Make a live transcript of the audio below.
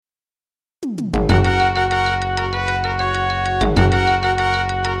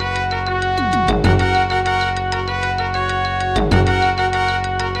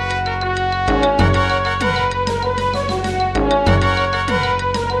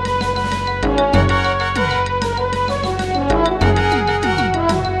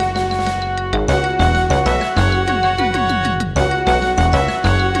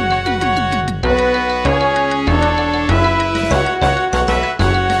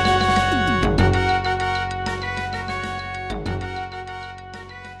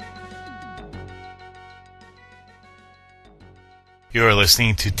You are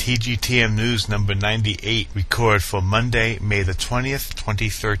listening to TGTM News number 98, recorded for Monday, May the 20th,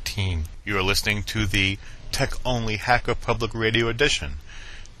 2013. You are listening to the Tech-Only Hacker Public Radio Edition.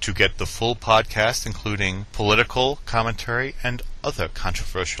 To get the full podcast, including political commentary and other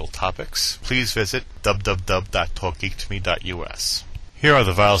controversial topics, please visit www.talkgeektome.us. Here are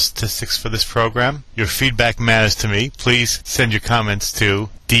the vital statistics for this program. Your feedback matters to me. Please send your comments to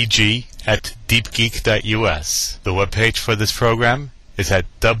dg@deepgeek.us. The webpage for this program is at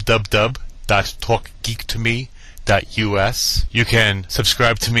www.talkgeektome.us. You can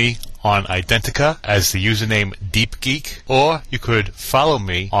subscribe to me on Identica as the username DeepGeek, or you could follow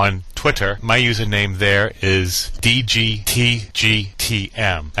me on Twitter. My username there is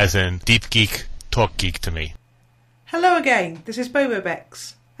DGTGTM, as in DeepGeek, Talk Geek to me. Hello again, this is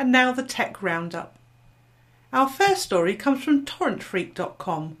Bobobex, and now the Tech Roundup. Our first story comes from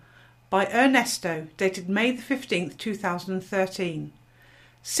torrentfreak.com by Ernesto, dated May the 15th, 2013.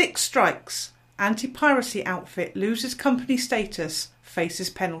 6 strikes. Anti-piracy outfit loses company status, faces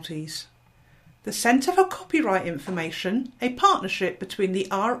penalties. The Centre for Copyright Information, a partnership between the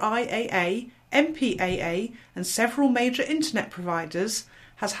RIAA, MPAA and several major internet providers,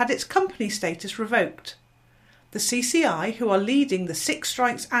 has had its company status revoked. The CCI, who are leading the 6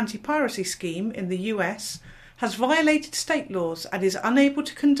 Strikes anti-piracy scheme in the US, has violated state laws and is unable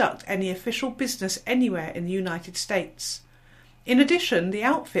to conduct any official business anywhere in the United States. In addition, the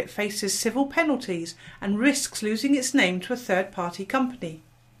outfit faces civil penalties and risks losing its name to a third-party company.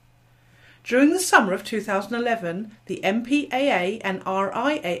 During the summer of 2011, the MPAA and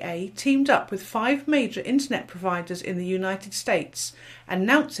RIAA teamed up with 5 major internet providers in the United States,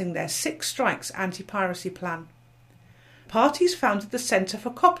 announcing their 6 Strikes anti-piracy plan. Parties founded the Centre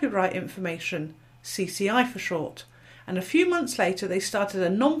for Copyright Information, CCI for short, and a few months later they started a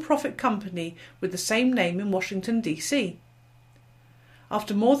non-profit company with the same name in Washington, D.C.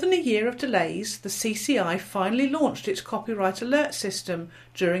 After more than a year of delays, the CCI finally launched its copyright alert system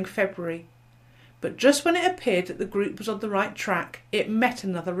during February. But just when it appeared that the group was on the right track, it met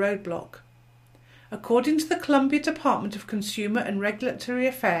another roadblock. According to the Columbia Department of Consumer and Regulatory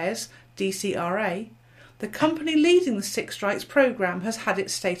Affairs, DCRA, the company leading the 6 Strikes program has had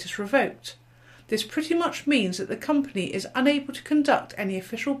its status revoked. This pretty much means that the company is unable to conduct any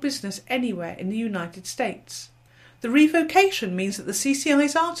official business anywhere in the United States. The revocation means that the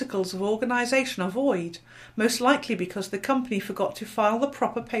CCI's articles of organisation are void, most likely because the company forgot to file the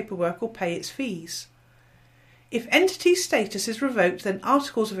proper paperwork or pay its fees. If entity status is revoked, then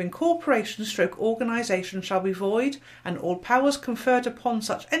articles of incorporation/organisation shall be void, and all powers conferred upon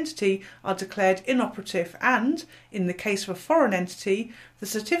such entity are declared inoperative, and, in the case of a foreign entity, the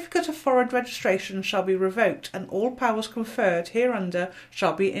certificate of foreign registration shall be revoked, and all powers conferred hereunder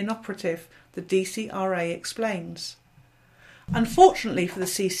shall be inoperative, the DCRA explains. Unfortunately for the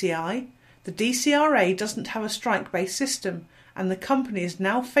CCI, the DCRA doesn't have a strike-based system, and the company is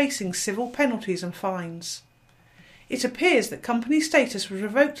now facing civil penalties and fines. It appears that company status was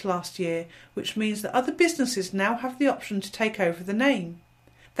revoked last year, which means that other businesses now have the option to take over the name.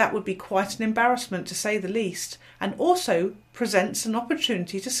 That would be quite an embarrassment to say the least, and also presents an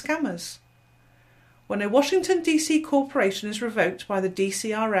opportunity to scammers. When a Washington DC corporation is revoked by the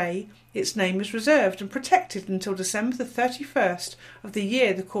DCRA, its name is reserved and protected until December the 31st of the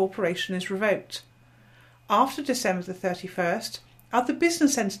year the corporation is revoked. After December the 31st, other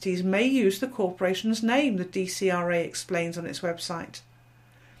business entities may use the corporation's name, the DCRA explains on its website.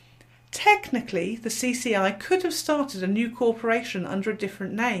 Technically, the CCI could have started a new corporation under a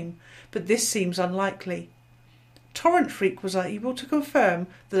different name, but this seems unlikely. Torrent Freak was able to confirm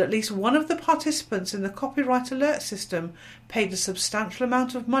that at least one of the participants in the copyright alert system paid a substantial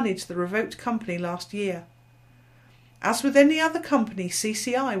amount of money to the revoked company last year. As with any other company,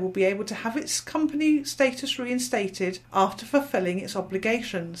 CCI will be able to have its company status reinstated after fulfilling its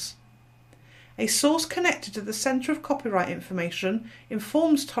obligations. A source connected to the Centre of Copyright Information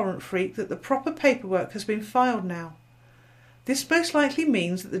informs Torrent Freak that the proper paperwork has been filed now. This most likely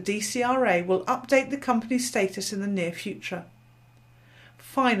means that the DCRA will update the company's status in the near future.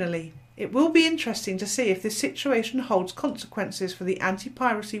 Finally, it will be interesting to see if this situation holds consequences for the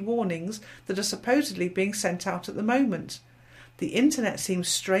anti-piracy warnings that are supposedly being sent out at the moment. The internet seems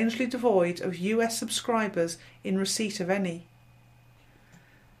strangely devoid of US subscribers in receipt of any.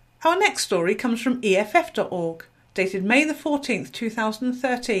 Our next story comes from EFF.org, dated May the 14th,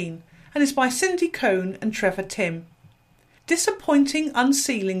 2013, and is by Cindy Cohn and Trevor Tim. Disappointing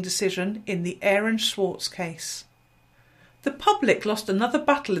unsealing decision in the Aaron Swartz case. The public lost another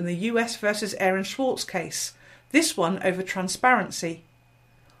battle in the US versus Aaron Swartz case, this one over transparency.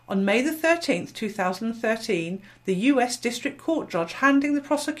 On May the 13th, 2013, the US District Court judge handling the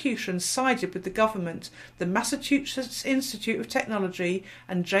prosecution sided with the government, the Massachusetts Institute of Technology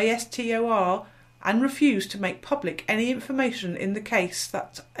and JSTOR, and refused to make public any information in the case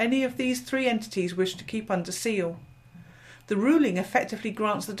that any of these three entities wish to keep under seal. The ruling effectively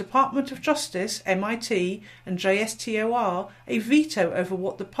grants the Department of Justice, MIT, and JSTOR a veto over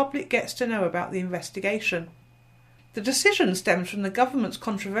what the public gets to know about the investigation. The decision stems from the government's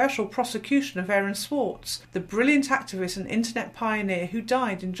controversial prosecution of Aaron Swartz, the brilliant activist and internet pioneer who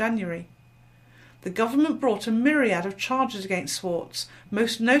died in January. The government brought a myriad of charges against Swartz,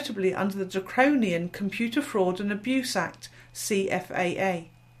 most notably under the draconian Computer Fraud and Abuse Act, CFAA.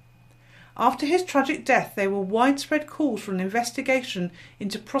 After his tragic death, there were widespread calls for an investigation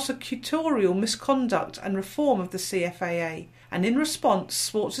into prosecutorial misconduct and reform of the CFAA, and in response,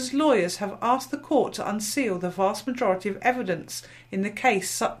 Swartz's lawyers have asked the court to unseal the vast majority of evidence in the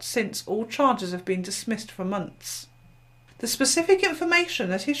case since all charges have been dismissed for months. The specific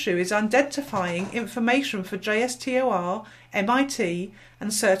information at issue is identifying information for JSTOR, MIT,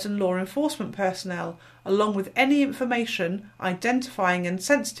 and certain law enforcement personnel, along with any information identifying and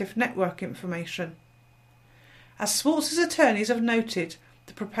sensitive network information. As Swartz's attorneys have noted,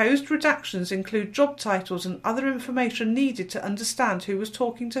 the proposed redactions include job titles and other information needed to understand who was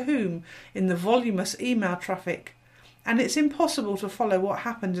talking to whom in the voluminous email traffic, and it's impossible to follow what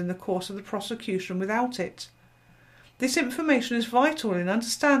happened in the course of the prosecution without it. This information is vital in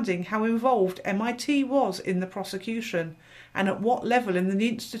understanding how involved MIT was in the prosecution and at what level in the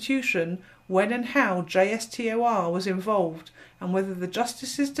institution, when and how JSTOR was involved, and whether the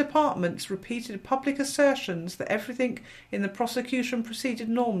Justice's Department's repeated public assertions that everything in the prosecution proceeded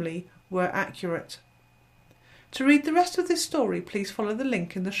normally were accurate. To read the rest of this story, please follow the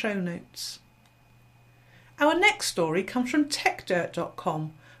link in the show notes. Our next story comes from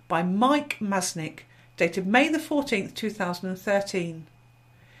techdirt.com by Mike Masnick, dated May the 14th, 2013.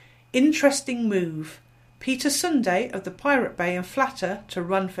 Interesting move. Peter Sunday of the Pirate Bay and Flatter to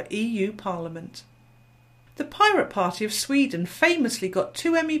run for EU Parliament. The Pirate Party of Sweden famously got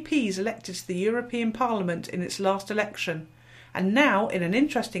 2 MEPs elected to the European Parliament in its last election, and now, in an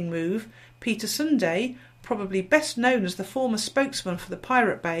interesting move, Peter Sunday, probably best known as the former spokesman for the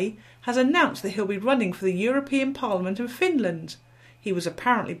Pirate Bay, has announced that he'll be running for the European Parliament in Finland. He was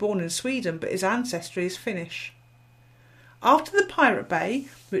apparently born in Sweden, but his ancestry is Finnish. After the Pirate Bay,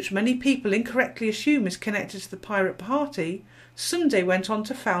 which many people incorrectly assume is connected to the Pirate Party, Sunday went on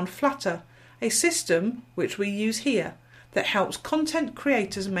to found Flatter, a system, which we use here, that helps content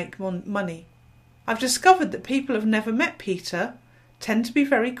creators make money. I've discovered that people who have never met Peter tend to be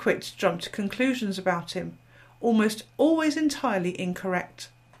very quick to jump to conclusions about him, almost always entirely incorrect.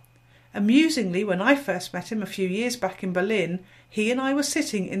 Amusingly, when I first met him a few years back in Berlin, he and I were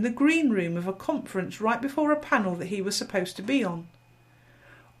sitting in the green room of a conference right before a panel that he was supposed to be on.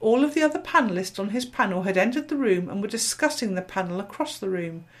 All of the other panellists on his panel had entered the room and were discussing the panel across the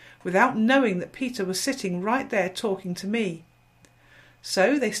room, without knowing that Peter was sitting right there talking to me.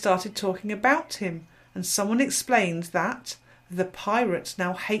 So they started talking about him, and someone explained that the pirates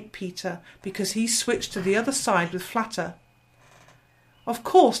now hate Peter because he switched to the other side with Flatter. Of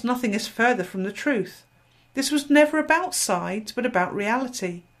course, nothing is further from the truth. This was never about sides, but about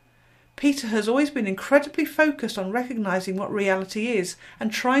reality. Peter has always been incredibly focused on recognising what reality is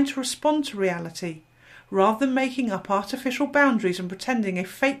and trying to respond to reality, rather than making up artificial boundaries and pretending a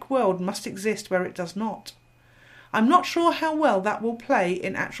fake world must exist where it does not. I'm not sure how well that will play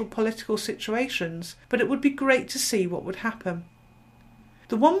in actual political situations, but it would be great to see what would happen.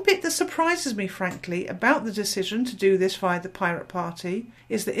 The one bit that surprises me, frankly, about the decision to do this via the Pirate Party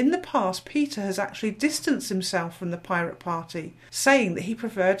is that in the past Peter has actually distanced himself from the Pirate Party, saying that he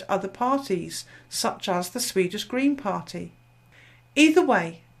preferred other parties, such as the Swedish Green Party. Either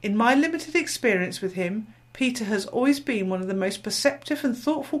way, in my limited experience with him, Peter has always been one of the most perceptive and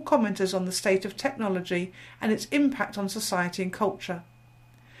thoughtful commenters on the state of technology and its impact on society and culture.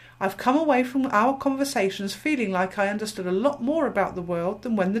 I've come away from our conversations feeling like I understood a lot more about the world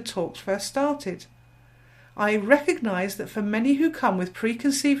than when the talks first started. I recognise that for many who come with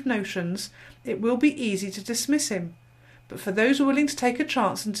preconceived notions, it will be easy to dismiss him. But for those willing to take a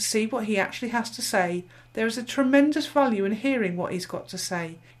chance and to see what he actually has to say, there is a tremendous value in hearing what he's got to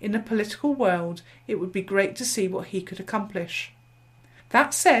say. In a political world, it would be great to see what he could accomplish.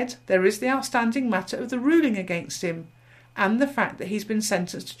 That said, there is the outstanding matter of the ruling against him, and the fact that he's been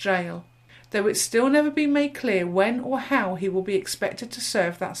sentenced to jail, though it's still never been made clear when or how he will be expected to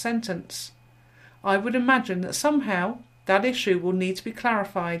serve that sentence. I would imagine that somehow that issue will need to be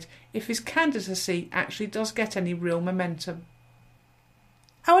clarified if his candidacy actually does get any real momentum.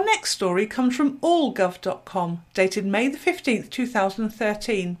 Our next story comes from allgov.com, dated May the 15th,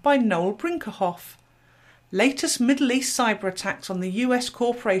 2013, by Noel Brinkerhoff. Latest Middle East cyber attacks on the US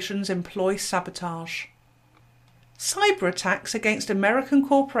corporations employ sabotage. Cyber attacks against American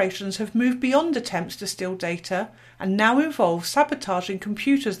corporations have moved beyond attempts to steal data and now involve sabotaging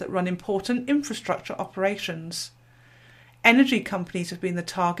computers that run important infrastructure operations. Energy companies have been the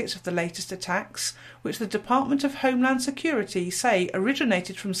targets of the latest attacks, which the Department of Homeland Security say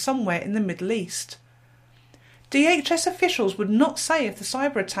originated from somewhere in the Middle East. DHS officials would not say if the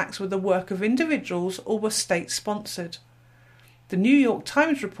cyber attacks were the work of individuals or were state-sponsored. The New York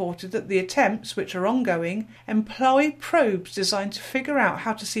Times reported that the attempts, which are ongoing, employ probes designed to figure out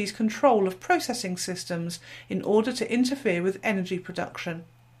how to seize control of processing systems in order to interfere with energy production.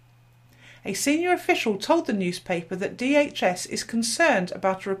 A senior official told the newspaper that DHS is concerned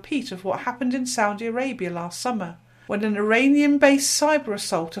about a repeat of what happened in Saudi Arabia last summer, when an Iranian-based cyber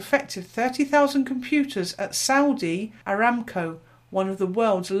assault affected 30,000 computers at Saudi Aramco, one of the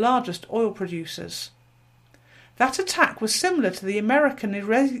world's largest oil producers. That attack was similar to the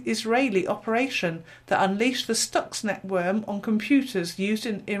American-Israeli operation that unleashed the Stuxnet worm on computers used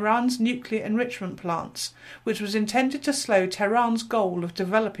in Iran's nuclear enrichment plants, which was intended to slow Tehran's goal of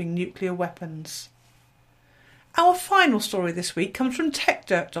developing nuclear weapons. Our final story this week comes from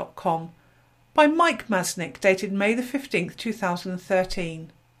techdirt.com by Mike Masnick, dated May the 15th,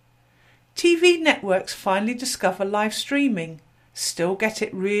 2013. TV networks finally discover live streaming. Still get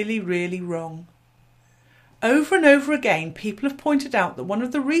it really, really wrong. Over and over again, people have pointed out that one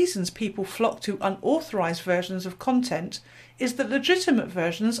of the reasons people flock to unauthorised versions of content is that legitimate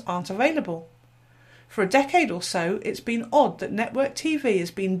versions aren't available. For a decade or so, it's been odd that network TV has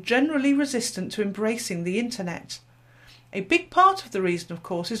been generally resistant to embracing the internet. A big part of the reason, of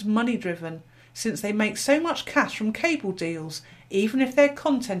course, is money-driven, since they make so much cash from cable deals, even if their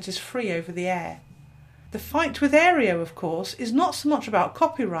content is free over the air. The fight with Aereo, of course, is not so much about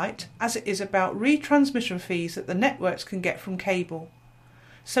copyright as it is about retransmission fees that the networks can get from cable.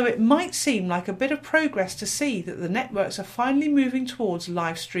 So it might seem like a bit of progress to see that the networks are finally moving towards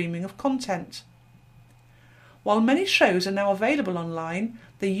live streaming of content. While many shows are now available online,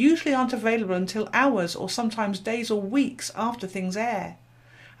 they usually aren't available until hours or sometimes days or weeks after things air.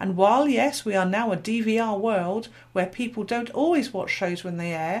 And while, yes, we are now a DVR world where people don't always watch shows when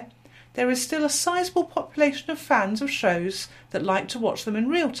they air, there is still a sizable population of fans of shows that like to watch them in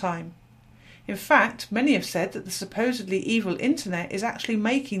real time. In fact, many have said that the supposedly evil internet is actually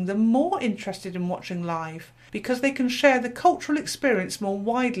making them more interested in watching live because they can share the cultural experience more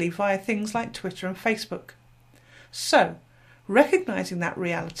widely via things like Twitter and Facebook. So, recognising that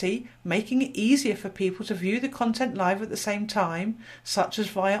reality, making it easier for people to view the content live at the same time, such as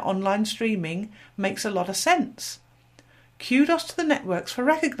via online streaming, makes a lot of sense. Kudos to the networks for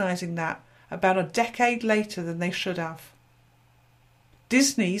recognising that about a decade later than they should have.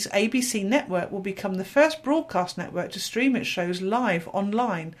 Disney's ABC network will become the first broadcast network to stream its shows live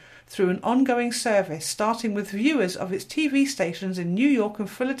online through an ongoing service, starting with viewers of its TV stations in New York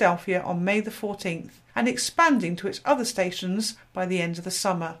and Philadelphia on May the 14th, and expanding to its other stations by the end of the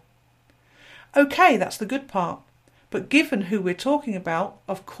summer. OK, that's the good part. But given who we're talking about,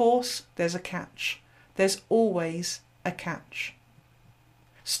 of course there's a catch. There's always a catch.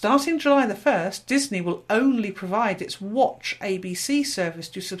 Starting July the 1st, Disney will only provide its Watch ABC service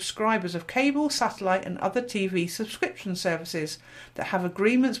to subscribers of cable, satellite and other TV subscription services that have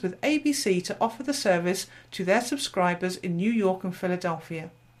agreements with ABC to offer the service to their subscribers in New York and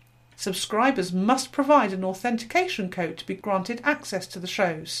Philadelphia. Subscribers must provide an authentication code to be granted access to the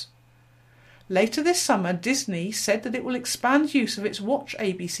shows. Later this summer, Disney said that it will expand use of its Watch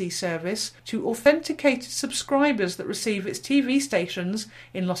ABC service to authenticated subscribers that receive its TV stations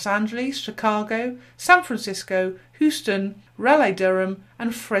in Los Angeles, Chicago, San Francisco, Houston, Raleigh-Durham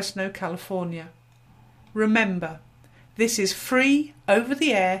and Fresno, California. Remember, this is free,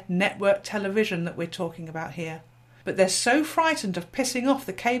 over-the-air network television that we're talking about here. But they're so frightened of pissing off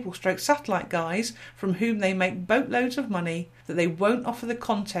the cable/satellite guys from whom they make boatloads of money that they won't offer the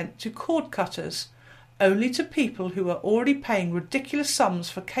content to cord cutters, only to people who are already paying ridiculous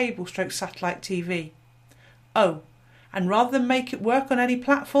sums for cable/satellite TV. Oh, and rather than make it work on any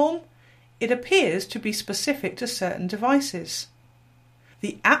platform, it appears to be specific to certain devices.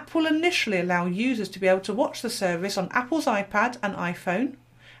 The app will initially allow users to be able to watch the service on Apple's iPad and iPhone,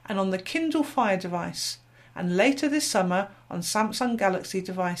 and on the Kindle Fire device, and later this summer on Samsung Galaxy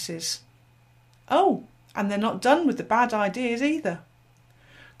devices. Oh, and they're not done with the bad ideas either.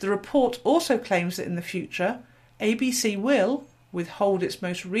 The report also claims that in the future, ABC will withhold its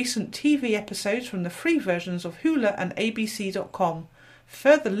most recent TV episodes from the free versions of Hulu and ABC.com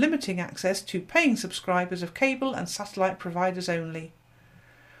further limiting access to paying subscribers of cable and satellite providers only.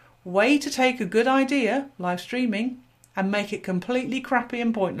 Way to take a good idea, live streaming, and make it completely crappy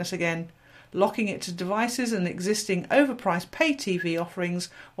and pointless again, locking it to devices and existing overpriced pay TV offerings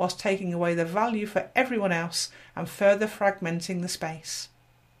whilst taking away the value for everyone else and further fragmenting the space.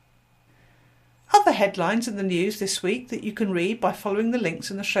 Other headlines in the news this week that you can read by following the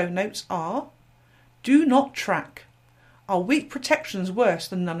links in the show notes are: Do not track. Are weak protections worse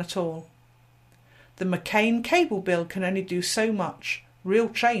than none at all? The McCain cable bill can only do so much. Real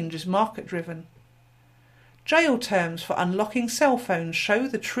change is market driven. Jail terms for unlocking cell phones show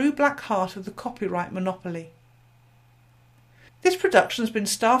the true black heart of the copyright monopoly. This production has been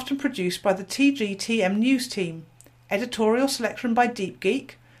staffed and produced by the TGTM news team. Editorial selection by Deep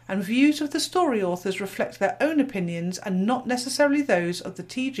Geek, and views of the story authors reflect their own opinions and not necessarily those of the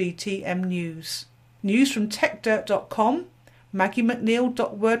TGTM news. News from techdirt.com,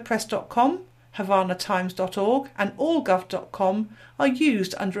 maggiemcneil.wordpress.com, havanatimes.org and allgov.com are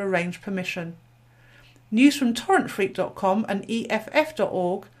used under arranged permission. News from torrentfreak.com and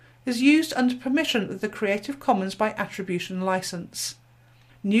EFF.org is used under permission of the Creative Commons by Attribution License.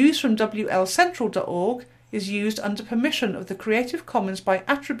 News from WLCentral.org is used under permission of the Creative Commons by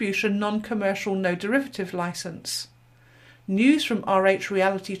Attribution Non-Commercial No Derivative License. News from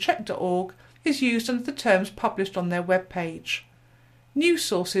RHRealityCheck.org is used under the terms published on their webpage. News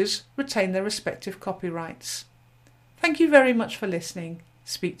sources retain their respective copyrights. Thank you very much for listening.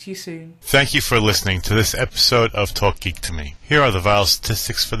 Speak to you soon. Thank you for listening to this episode of Talk Geek to Me. Here are the vital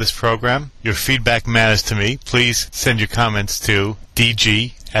statistics for this program. Your feedback matters to me. Please send your comments to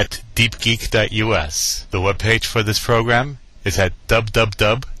dg@deepgeek.us. The webpage for this program is at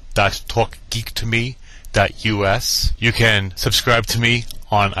www.talkgeektome.us. You can subscribe to me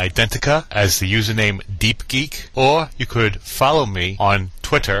on Identica as the username DeepGeek, or you could follow me on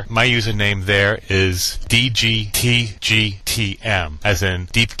Twitter. My username there is DGTGTM, as in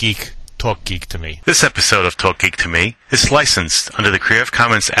Deep Geek Talk Geek to Me. This episode of Talk Geek to Me is licensed under the Creative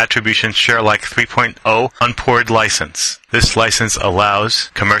Commons Attribution Share Alike 3.0 Unported license. This license allows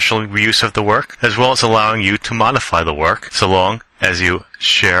commercial reuse of the work, as well as allowing you to modify the work, so long as you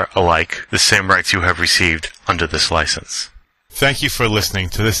share alike the same rights you have received under this license. Thank you for listening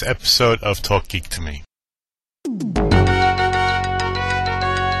to this episode of Talk Geek to Me.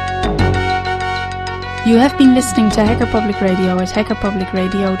 You have been listening to Hacker Public Radio at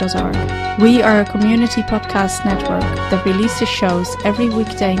hackerpublicradio.org. We are a community podcast network that releases shows every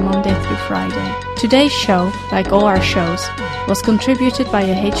weekday, Monday through Friday. Today's show, like all our shows, was contributed by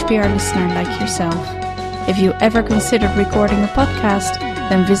a HPR listener like yourself. If you ever considered recording a podcast,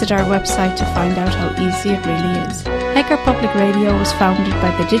 then visit our website to find out how easy it really is. Hacker Public Radio was founded by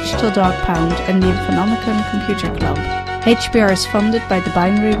the Digital Dog Pound and the Infonomicon Computer Club. HPR is funded by the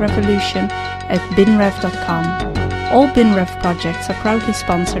Binary Revolution at binrev.com. All BinRev projects are proudly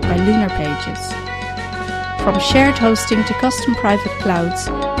sponsored by Lunar Pages. From shared hosting to custom private clouds,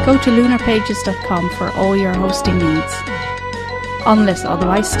 go to lunarpages.com for all your hosting needs. Unless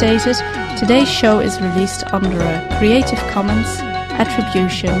otherwise stated, today's show is released under a Creative Commons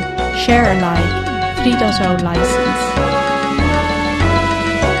Attribution Share Alike 3.0 license.